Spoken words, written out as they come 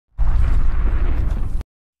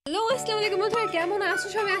আসসালামু আলাইকুম বন্ধুরা, কেমন আছো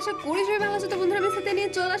সবাই? আশা করি সবাই ভালো আছো। তো বন্ধুরা, আমি সাথে নিয়ে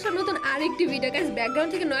চলে আসলাম নতুন আরেকটি ভিডিও। গাইস,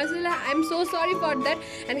 ব্যাকগ্রাউন্ড থেকে নয়েজ হলে I am so sorry for that.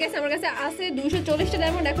 And guys, আমার কাছে আছে 240টা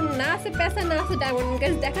ডায়মন্ড। এখন না আছে পেসা, না আছে ডায়মন্ড।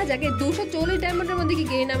 গাইস, দেখা যাক এই 240 ডায়মন্ডের মধ্যে কি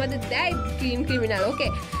গেইন আমাদের দেয় গ্রিন ক্রিমিনাল। ওকে,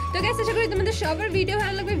 তো গাইস, আশা করি তোমাদের সবার ভিডিও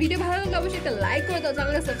ভালো লাগবে। ভিডিও ভালো লাগলে অবশ্যই একটা লাইক করে দাও,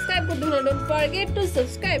 চ্যানেলকে সাবস্ক্রাইব করে দাও। Don't forget to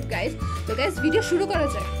subscribe guys. তো গাইস, ভিডিও শুরু করা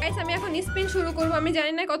যাক। গাইস, আমি এখন স্পিন শুরু করব। আমি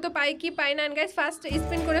জানি না কত পাই কি পাই না। এন্ড গাইস, ফার্স্ট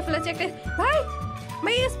স্পিন করে ফেলেছি একটা। ভাই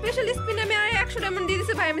স্পেশাল স্পিন আমি আর 100 ডায়মন্ড দিয়ে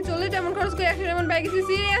দিয়েছি। ভাই, আমি 40 ডায়মন্ড খরচ করে 100 ডায়মন্ড পাই গেছি।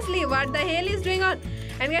 Seriously, what the hell is doing on?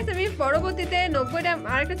 And guys, আমি পরবর্তীতে 90 ডায়মন্ড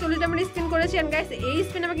আর একটা 40 ডায়মন্ড স্পিন করেছি। এন্ড গাইস, এই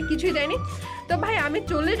স্পিন আমাকে কিছুই দেয়নি। তো ভাই, আমি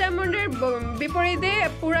 40 ডায়মন্ডের বিপরীতে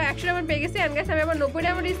পুরো 100 ডায়মন্ড পেয়ে গেছি। এন্ড গাইস, আমি আবার 90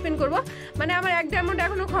 ডায়মন্ড স্পিন করবো। মানে আমার 1 ডায়মন্ড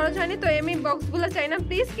এখনো খরচ হয়নি। তো আমি বক্সগুলো চাই না,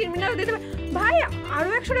 প্লিজ ক্রিমিনাল দিতে। ভাই, আরো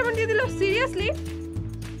 100 ডায়মন্ড দিয়ে দিল। সিরিয়াসলি,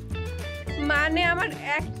 মানে আমার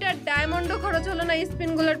একটা ডায়মন্ডও খরচ হলো না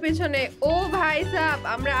স্পিনগুলোর পেছনে। ও ভাই সাহেব,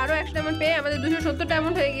 আমরা আরো 100 ডায়মন্ড পেয়ে আমাদের 270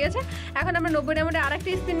 ডায়মন্ড হয়ে গিয়েছে। এখন আমরা 90 ডায়মন্ডে আরেকটা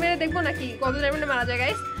স্পিন মেরে দেখবো নাকি কত ডায়মন্ডে মারা যায়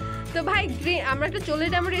গাইস। তো ভাই, আমরা একটা 40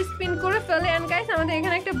 ডায়মন্ডের স্পিন করে ফেলে। এন্ড গাইস, আমাদের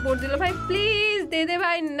এখানে একটা বোর্ড দিল। ভাই প্লিজ দে দে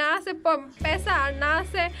ভাই, না আছে পেসা আর না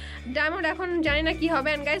আছে ডায়মন্ড। এখন জানি না কি হবে।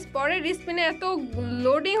 এন্ড গাইস, পরের স্পিনে এত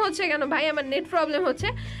লোডিং হচ্ছে কেন ভাই? আমার নেট প্রবলেম হচ্ছে।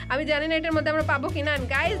 আমি জানি না এটার মধ্যে আমরা পাবো কিনা। এন্ড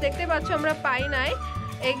গাইস, দেখতে পাচ্ছ আমরা পাই নাই।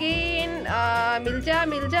 এগেইন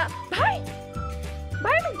মিলজা ভাই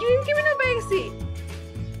আমি গ্রিন ক্রিমিনাল পেয়ে গেছি।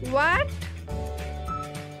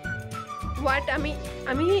 হোয়াট আমি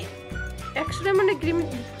 100 ডায়মন্ডে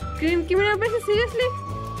গ্রিন ক্রিমিনাল পেয়েছি। সিরিয়াসলি,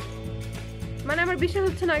 মানে আমার বিশ্বাস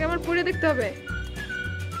হচ্ছে না। আগে আমার পড়ে দেখতে হবে।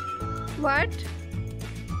 হোয়াট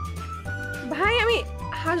ভাই, আমি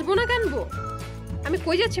হাসবো না কানবো? আমি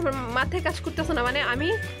কই যাচ্ছি? আমার মাথায় কাজ করতেছে না। মানে আমি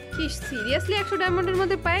কি সিরিয়াসলি 100 ডায়মন্ডের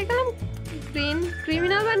মধ্যে পেয়ে গেলাম গ্রিন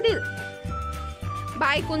ক্রিমিনাল বান্ডিল?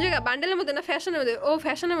 ভাই, কোন জায়গা? বান্ডেলের মধ্যে না ফ্যাশনের মধ্যে? ও,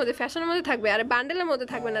 ফ্যাশনের মধ্যে থাকবে। আরে বান্ডেলের মধ্যে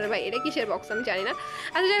থাকবে না রে ভাই। এটা কিসের বক্স আমি জানি না।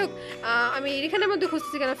 আচ্ছা, যাই হোক, আমি এখানের মধ্যে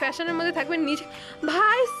খুঁজতেছি কেন? ফ্যাশনের মধ্যে থাকবে নিচে।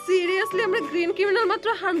 ভাই সিরিয়াসলি, আমরা গ্রিন ক্রিমিনাল মাত্র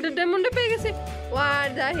 100 ডায়মন্ডে পেয়ে গেছি। What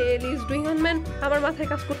the hell is doing on man? আমার মাথায়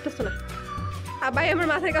কাজ করতেছে না ভাই, আমার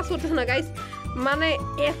মাথায় কাজ করতেছে না গাইস। মানে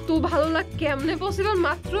এত ভালো লাগ কেমনে পসিবল?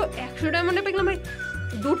 মাত্র 100 ডায়মন্ডে পেলাম ভাই।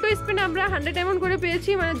 দুটো স্পিন আমরা 100 ডায়মন্ড করে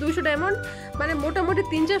পেয়েছি, মানে 200 ডায়মন্ড, মানে মোটামুটি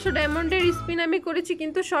 300-400 ডায়মন্ডের স্পিন আমি করেছি।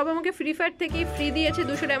 কিন্তু সব আমাকে ফ্রি ফায়ার থেকেই ফ্রি দিয়েছে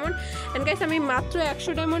 200 ডায়মন্ড। এন্ড গাইস, আমি মাত্র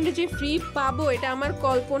 100 ডায়মন্ডে যে ফ্রি পাবো, এটা আমার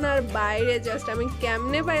কল্পনার বাইরে। জাস্ট আমি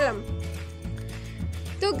কেমনে পাইলাম?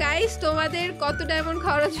 তো গাইস, তোমাদের কত ডায়মন্ড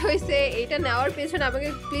খরচ হয়েছে এটা নেওয়ার পেছনে আমাকে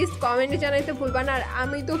প্লিজ কমেন্টে জানাইতে ভুলবা না। আর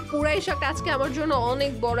আমি তো পুরাই শখ। আজকে আমার জন্য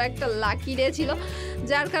অনেক বড় একটা লাকি ডে ছিল,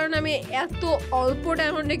 যার কারণে আমি এত অল্প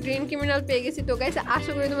ডায়মন্ডে গ্রিন ক্রিমিনাল পেয়ে গেছি। তো গাইস,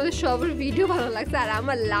 আশা করি তোমাদের সবার ভিডিও ভালো লাগছে। আর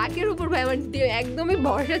আমার লাকের উপর ভাই আমার একদমই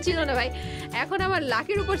ভরসা ছিল না ভাই। এখন আমার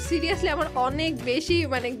লাকের উপর সিরিয়াসলি আমার অনেক বেশি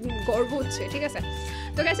মানে গর্ব হচ্ছে। ঠিক আছে,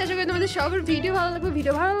 তো গাইস, আশা করি তোমাদের সবার ভিডিও ভালো লাগবে।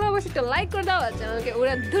 ভিডিও ভালো লাগলে অবশ্যই একটা লাইক করে দাও, আর চ্যানেলকে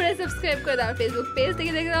ওরা ধরে সাবস্ক্রাইব করে দাও। ফেসবুক পেজ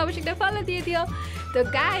থেকে দেখে দাও, অবশ্যই একটা ফলো দিয়ে দিও। তো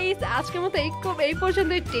গাইস, আজকের মতো এই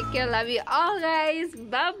পর্যন্তই। Take care, love you all guys,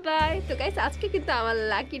 bye bye. তো গাইস, আজকে কিন্তু আমার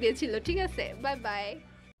লাকি ডে ছিল। ঠিক আছে, বাই বাই।